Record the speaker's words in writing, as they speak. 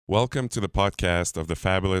Welcome to the podcast of the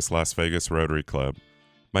fabulous Las Vegas Rotary Club.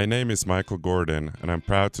 My name is Michael Gordon, and I'm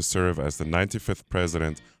proud to serve as the 95th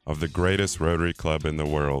president of the greatest Rotary Club in the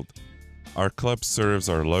world. Our club serves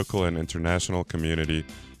our local and international community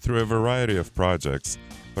through a variety of projects,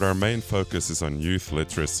 but our main focus is on youth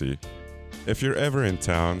literacy. If you're ever in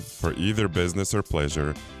town for either business or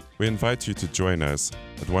pleasure, we invite you to join us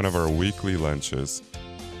at one of our weekly lunches.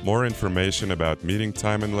 More information about meeting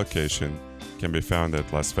time and location can be found at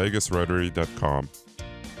lasvegasrotary.com.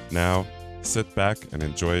 Now, sit back and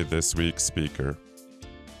enjoy this week's speaker.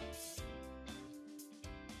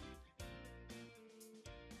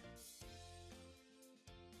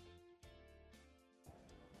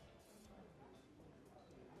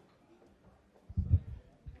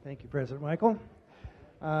 Thank you, President Michael.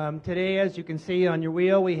 Today, as you can see on your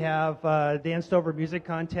wheel, we have Danced Over Music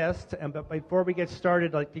Contest. But before we get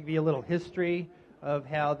started, I'd like to give you a little history of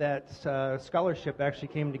how that scholarship actually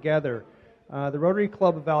came together. The Rotary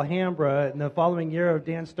Club of Alhambra, in the following year of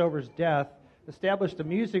Dan Stover's death, established a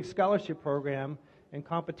music scholarship program and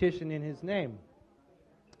competition in his name.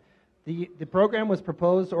 The program was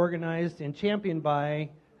proposed, organized, and championed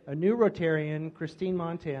by a new Rotarian, Christine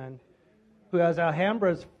Montan, who, as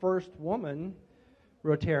Alhambra's first woman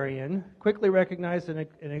Rotarian, quickly recognized and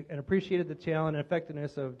appreciated the talent and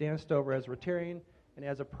effectiveness of Dan Stover as a Rotarian and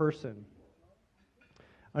as a person.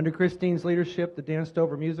 Under Christine's leadership, the Dan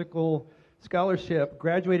Stover Musical Scholarship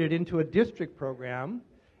graduated into a district program,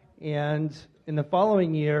 and in the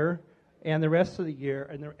following year and the rest of the year,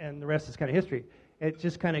 and the rest is kind of history, it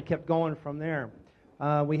just kind of kept going from there.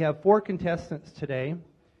 We have 4 contestants today.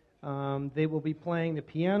 They will be playing the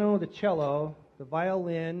piano, the cello, the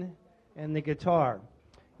violin, and the guitar.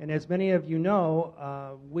 And as many of you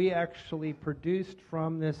know, we actually produced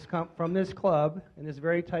from this club, in this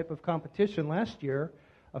very type of competition last year,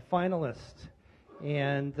 a finalist.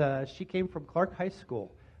 And she came from Clark High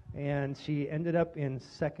School, and she ended up in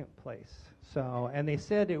second place. And they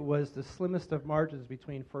said it was the slimmest of margins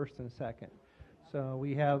between first and second. So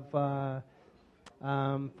we have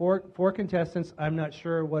four contestants. I'm not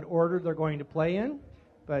sure what order they're going to play in,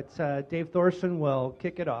 but Dave Thorson will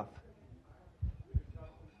kick it off.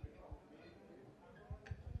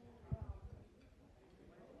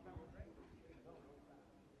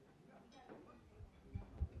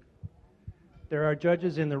 There are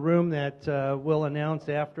judges in the room that will announce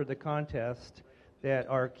after the contest that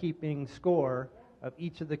are keeping score of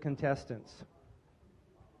each of the contestants.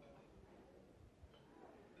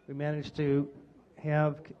 We managed to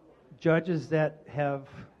have judges that have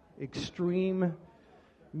extreme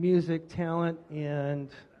music talent and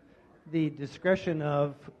the discretion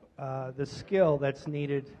of the skill that's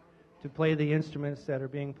needed to play the instruments that are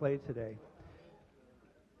being played today.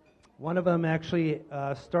 One of them actually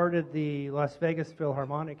started the Las Vegas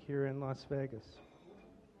Philharmonic here in Las Vegas.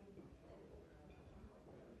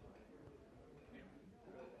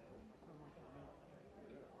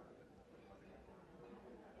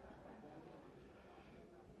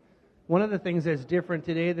 One of the things that's different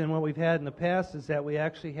today than what we've had in the past is that we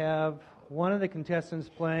actually have one of the contestants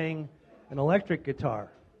playing an electric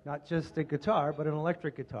guitar. Not just a guitar, but an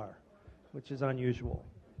electric guitar, which is unusual.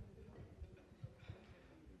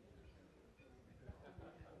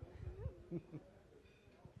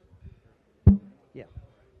 Yeah.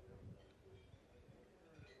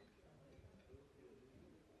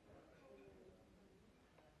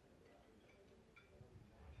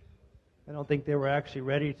 I don't think they were actually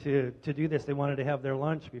ready to do this. They wanted to have their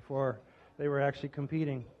lunch before they were actually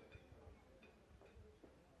competing.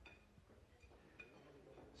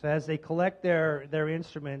 So as they collect their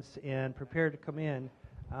instruments and prepare to come in,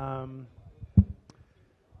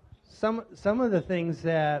 some of the things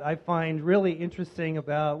that I find really interesting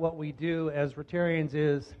about what we do as Rotarians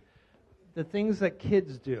is the things that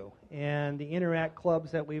kids do and the Interact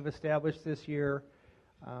clubs that we've established this year.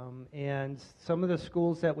 And some of the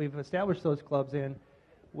schools that we've established those clubs in,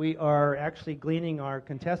 we are actually gleaning our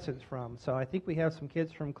contestants from. So I think we have some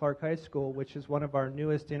kids from Clark High School, which is one of our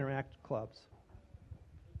newest Interact clubs.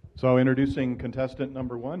 So introducing contestant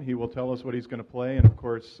number 1, he will tell us what he's going to play, and of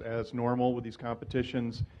course, as normal with these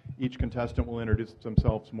competitions, each contestant will introduce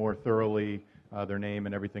themselves more thoroughly, their name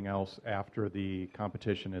and everything else after the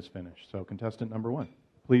competition is finished. So contestant number 1,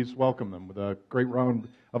 please welcome them with a great round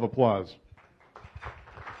of applause.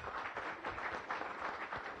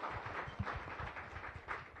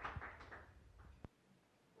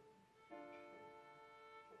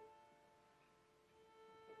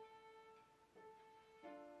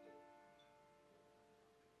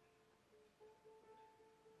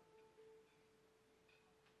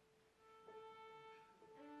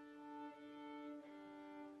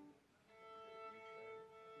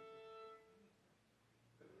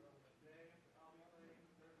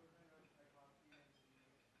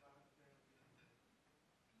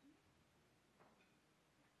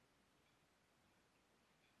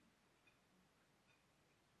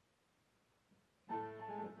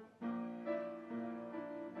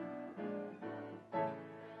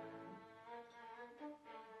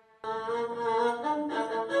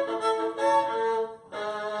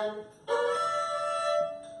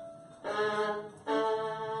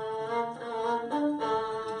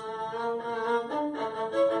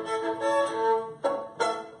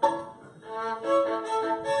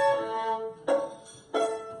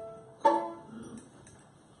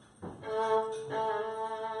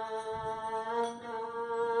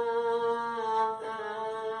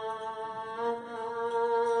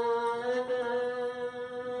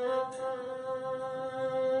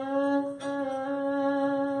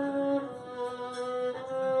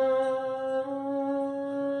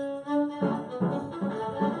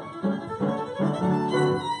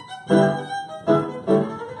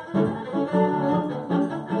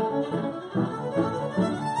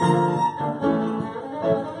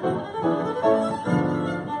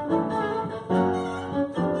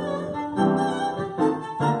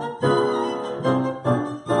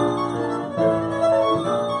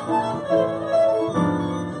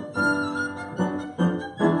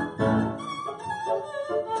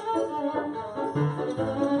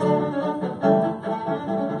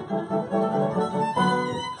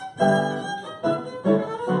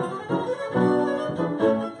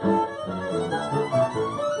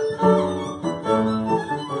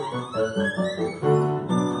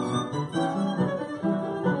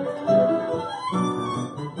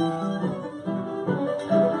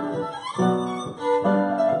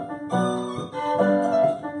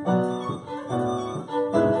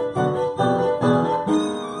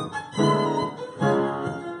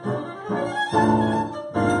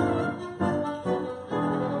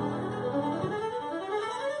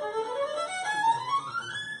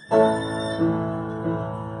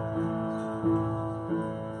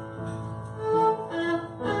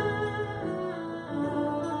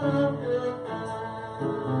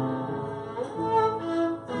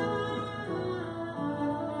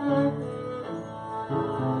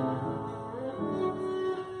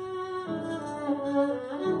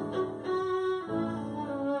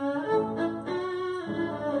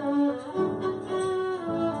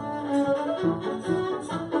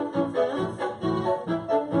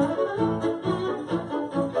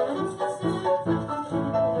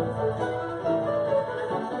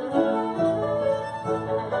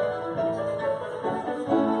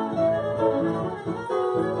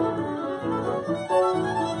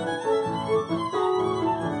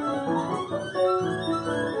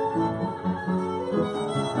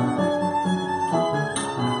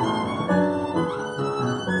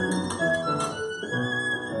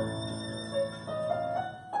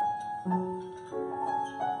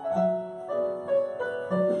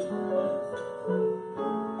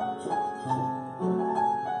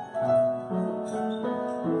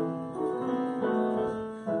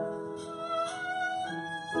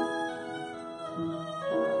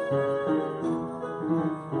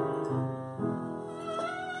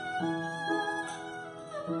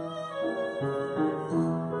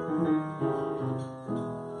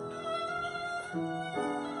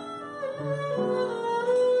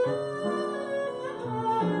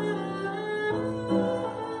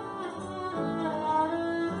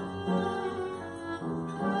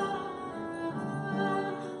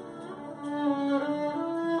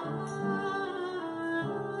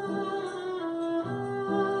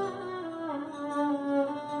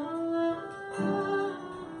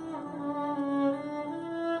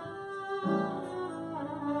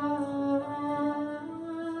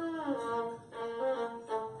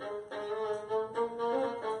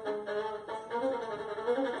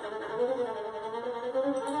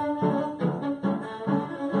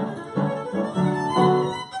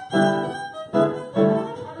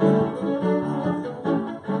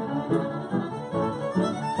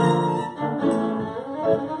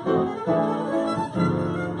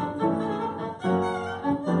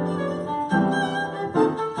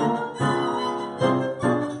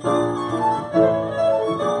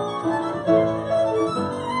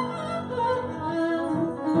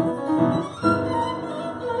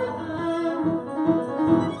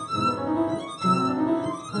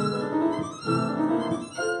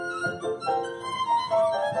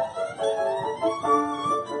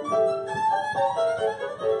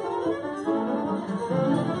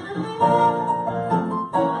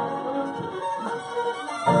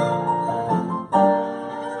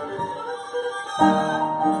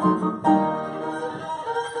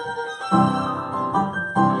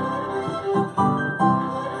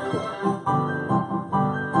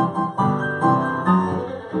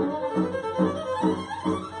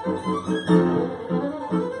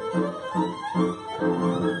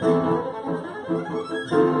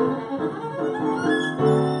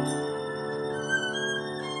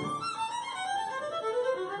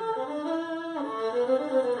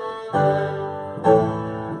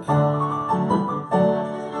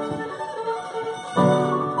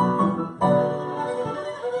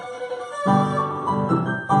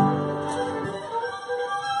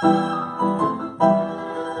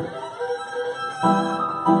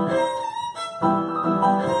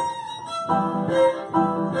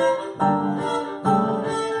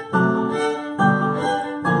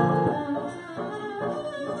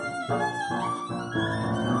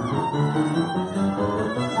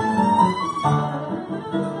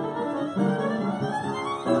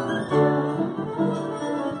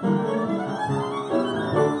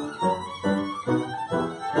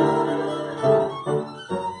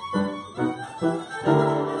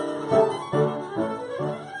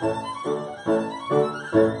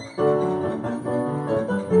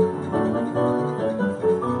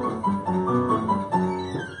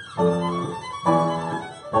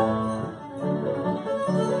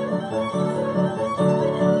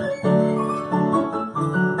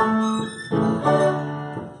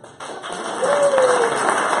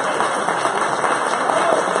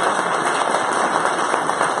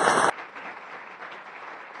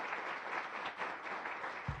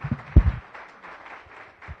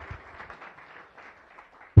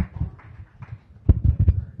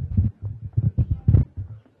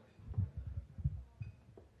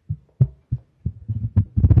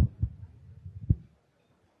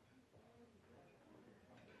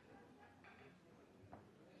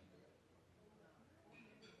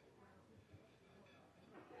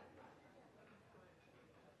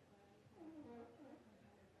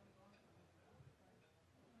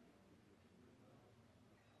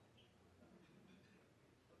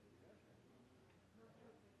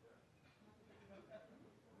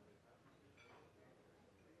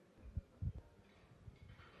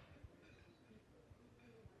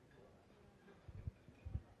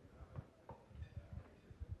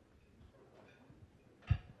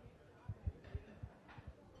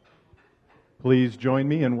 Please join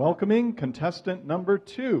me in welcoming contestant number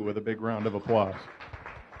 2 with a big round of applause.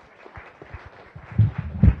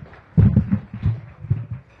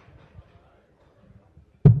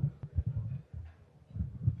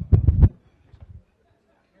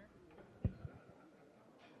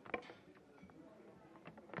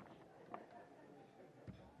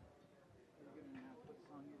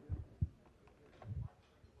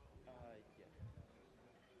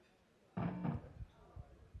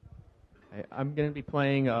 I'm going to be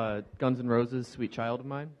playing Guns N' Roses' Sweet Child of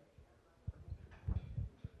Mine.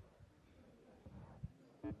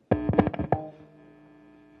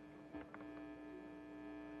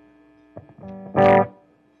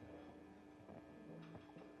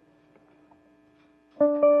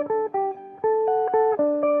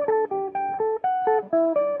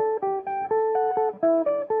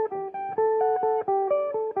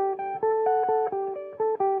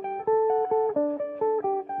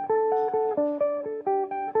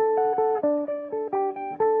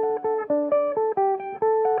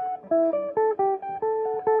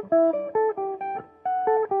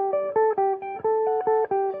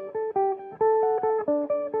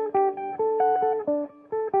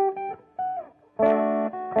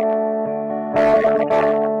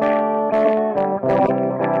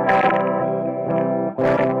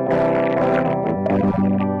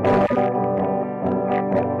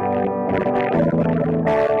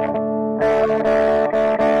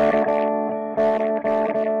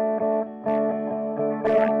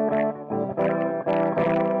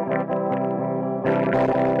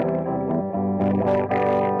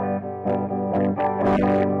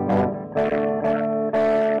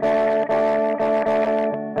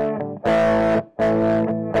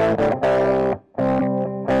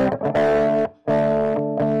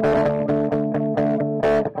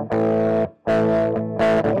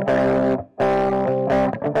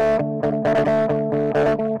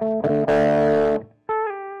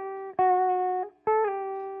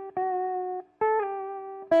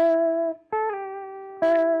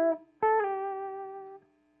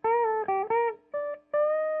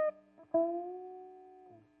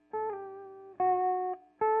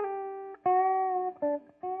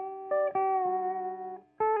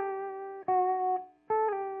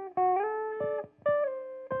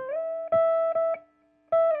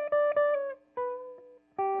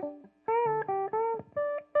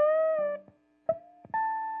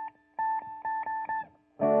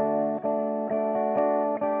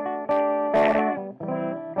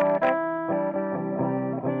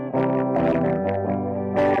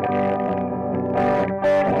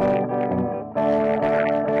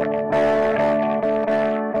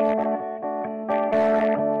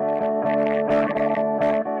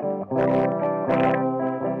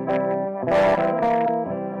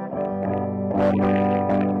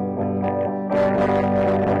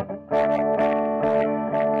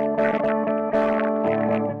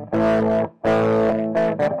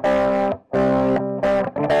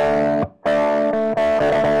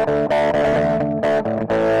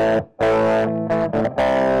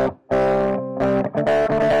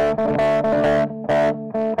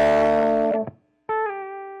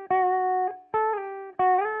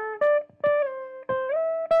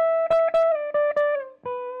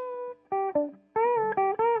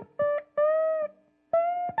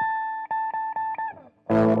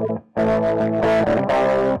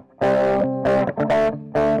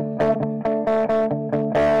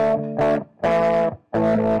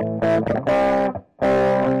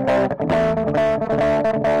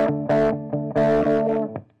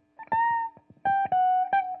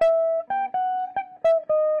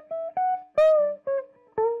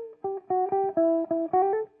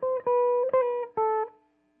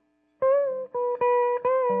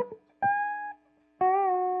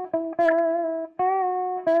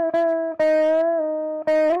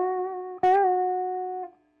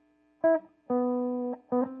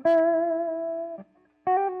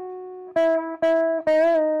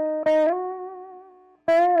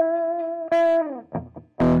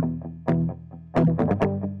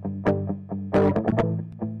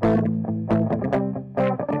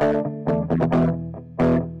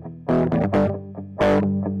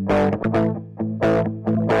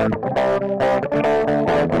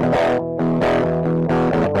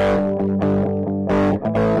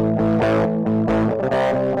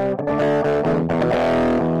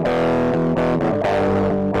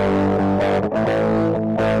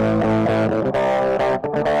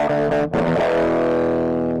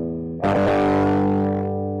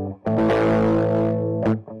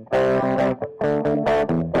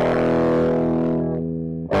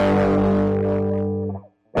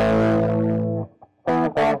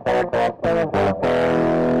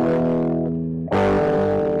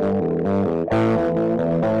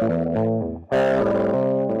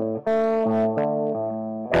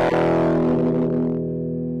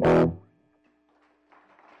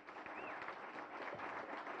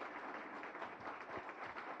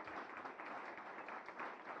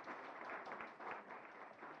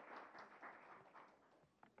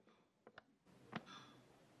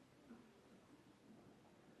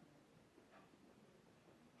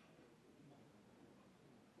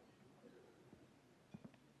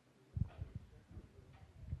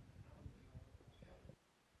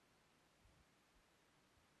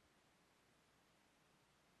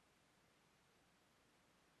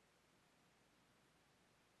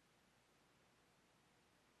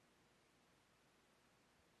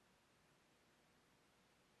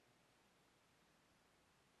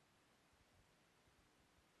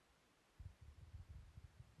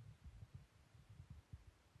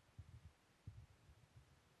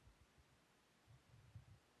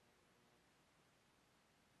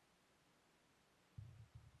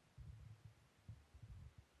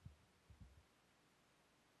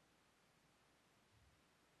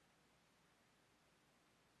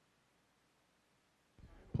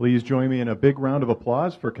 Please join me in a big round of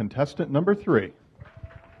applause for contestant number 3.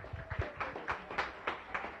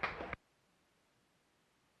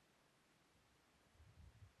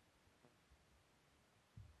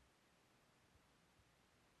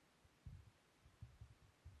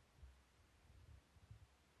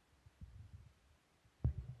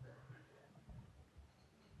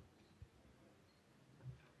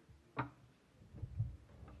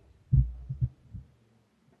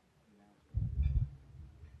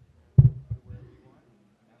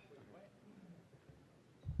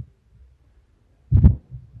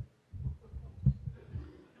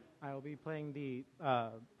 I will be playing the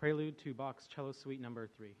Prelude to Bach's Cello Suite Number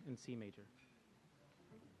 3 in C major.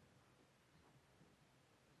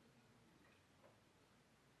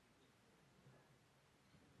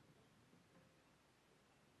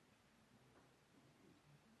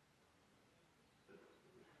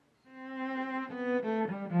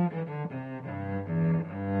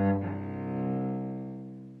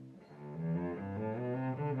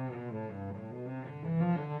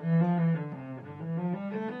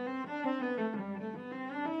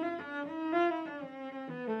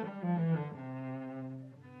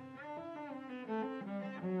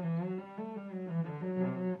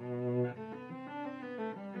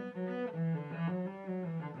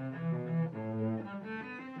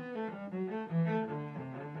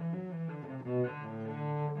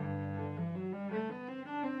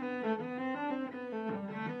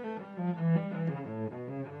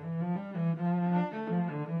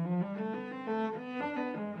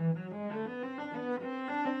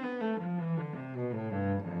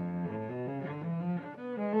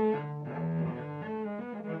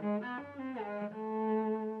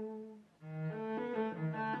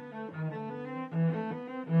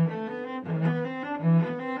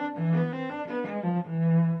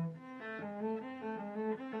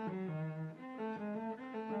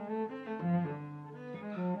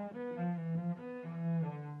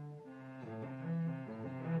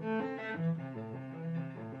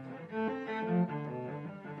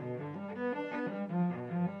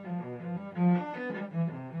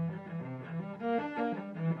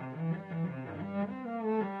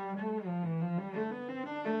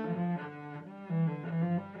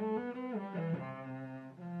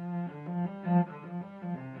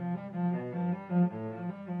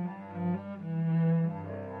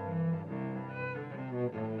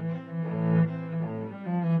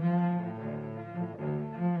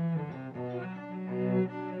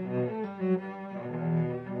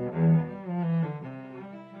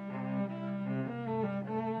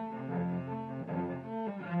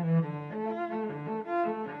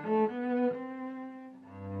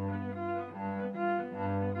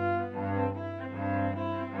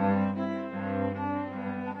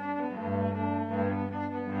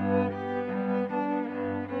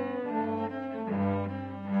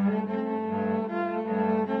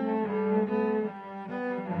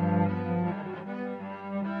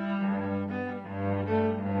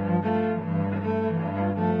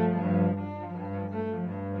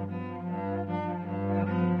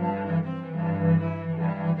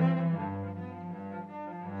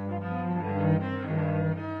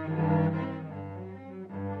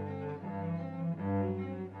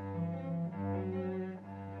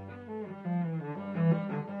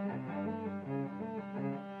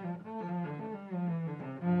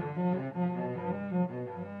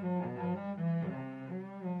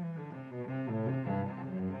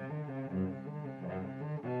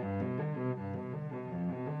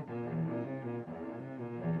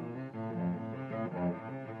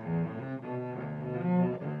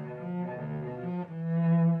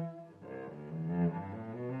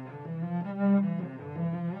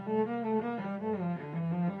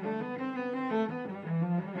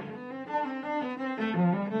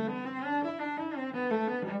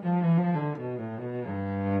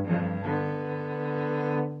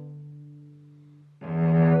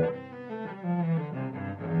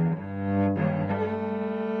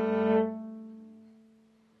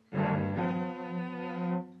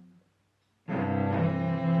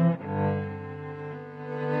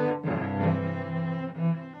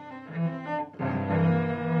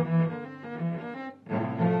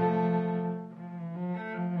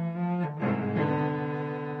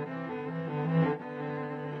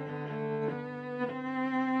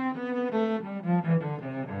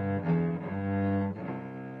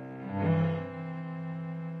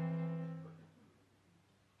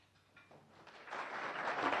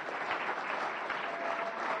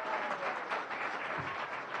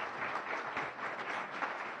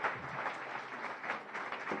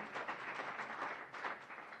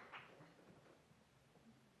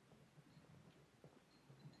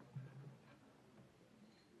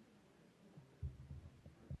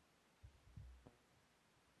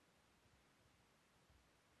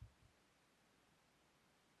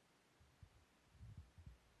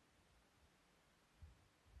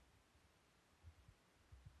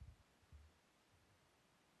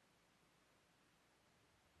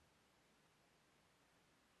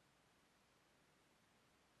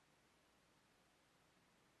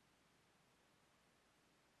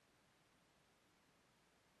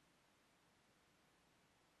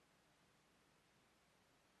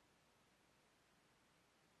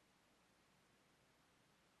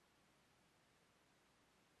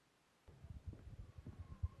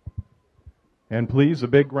 And please, a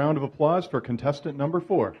big round of applause for contestant number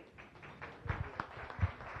 4.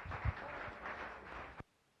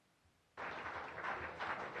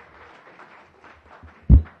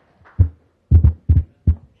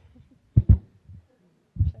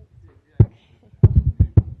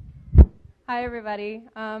 Hi, everybody.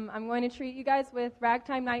 I'm going to treat you guys with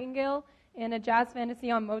Ragtime Nightingale and a jazz fantasy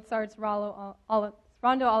on Mozart's Rondo alla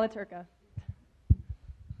Turca.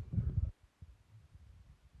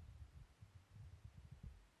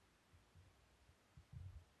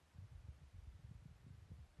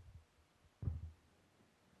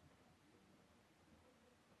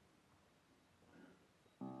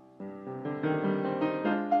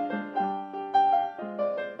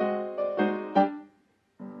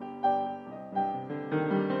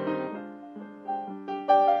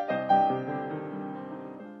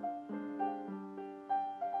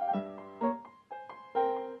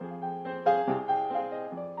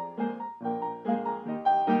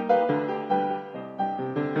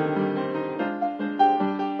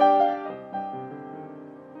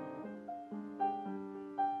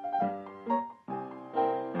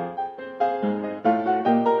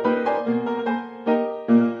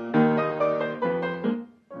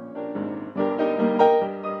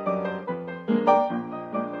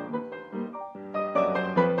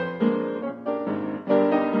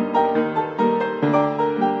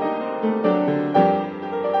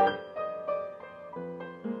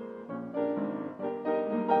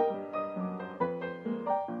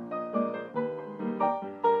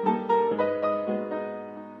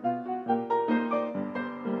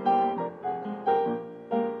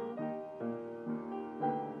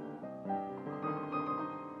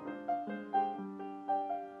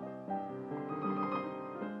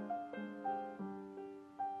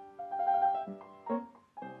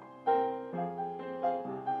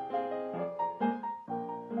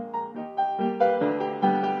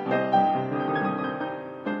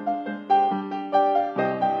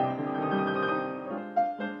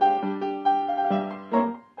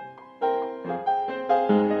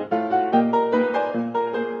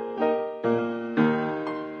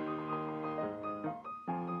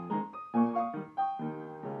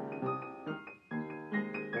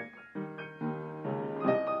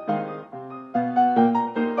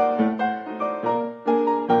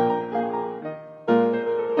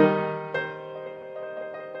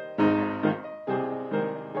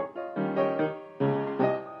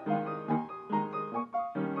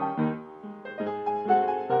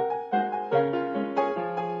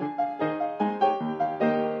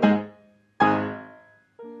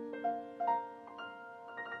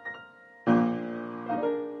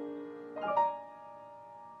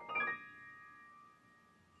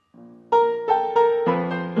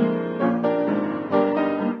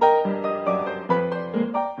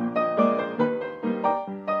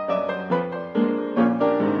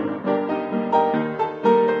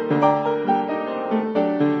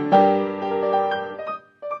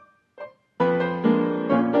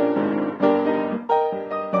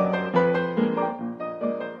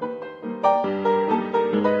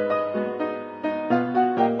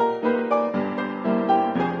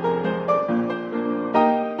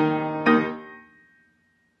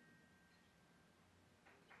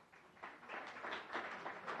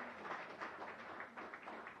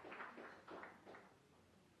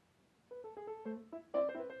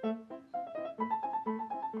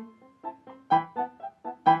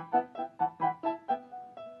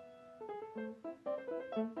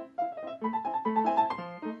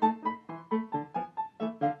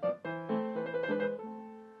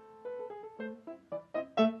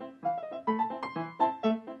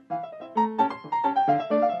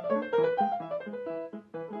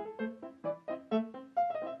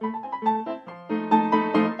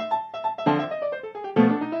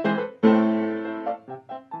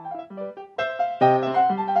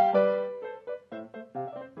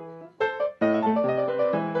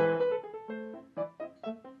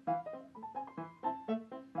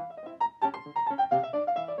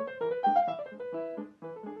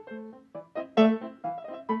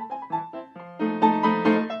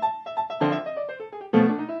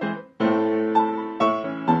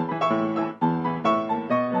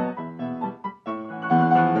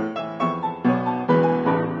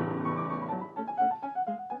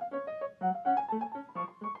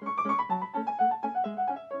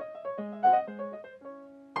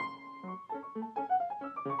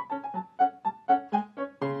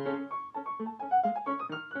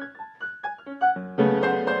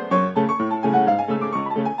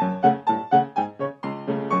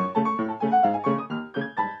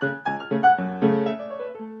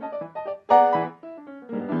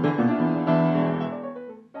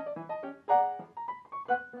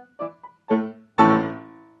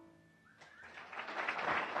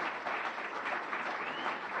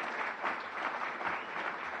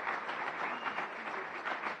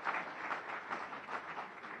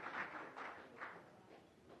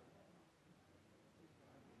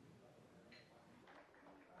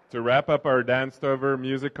 To wrap up our Danced Over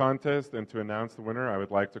music contest and to announce the winner, I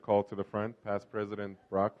would like to call to the front past President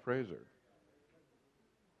Brock Fraser.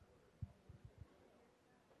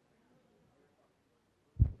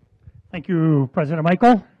 Thank you, President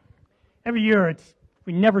Michael. Every year,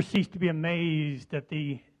 we never cease to be amazed at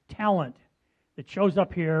the talent that shows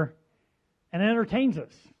up here and entertains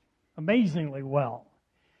us amazingly well.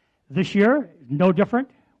 This year, no different.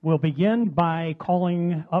 We'll begin by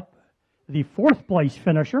calling up the fourth place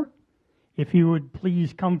finisher. If he would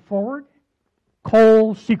please come forward,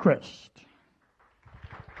 Cole Sechrist.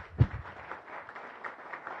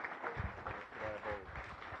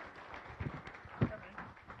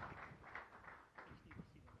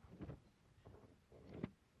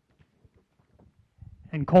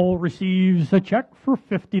 And Cole receives a check for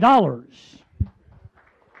 $50.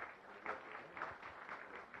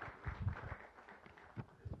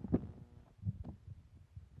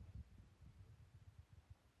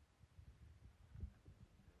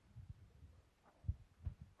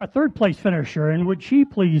 Our third place finisher, and would she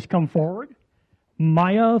please come forward?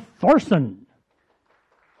 Maya Thorson.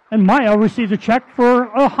 And Maya receives a check for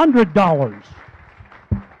 $100.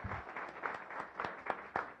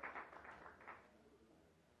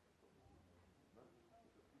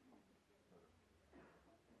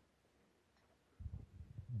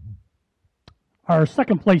 Our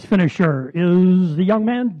second place finisher is the young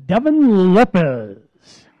man, Devin Lopez.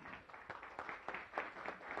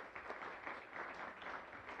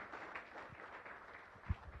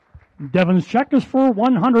 Devin's check is for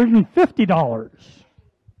 $150.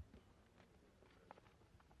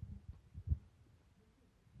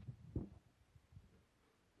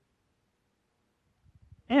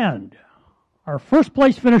 And our first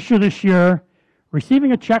place finisher this year,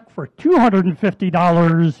 receiving a check for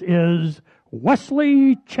 $250, is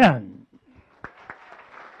Wesley Chen.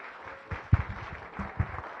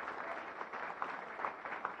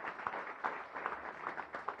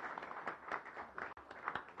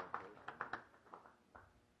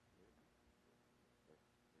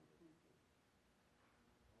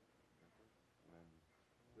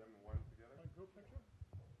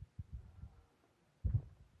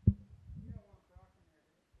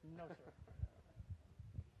 No, sir.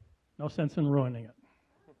 No sense in ruining it.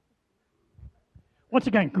 Once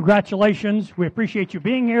again, congratulations. We appreciate you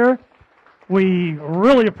being here. We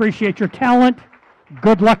really appreciate your talent.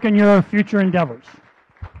 Good luck in your future endeavors.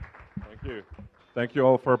 Thank you. Thank you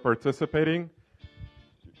all for participating.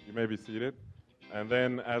 You may be seated. And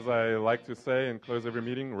then, as I like to say and close every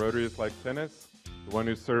meeting, Rotary is like tennis. The one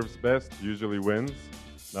who serves best usually wins.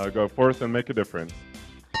 Now go forth and make a difference.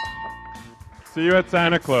 See you at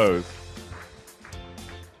Santa Claus.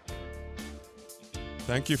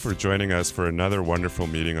 Thank you for joining us for another wonderful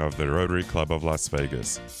meeting of the Rotary Club of Las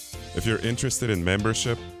Vegas. If you're interested in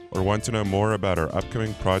membership or want to know more about our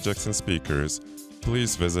upcoming projects and speakers,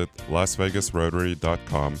 please visit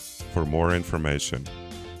lasvegasrotary.com for more information.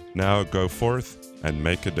 Now go forth and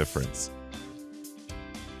make a difference.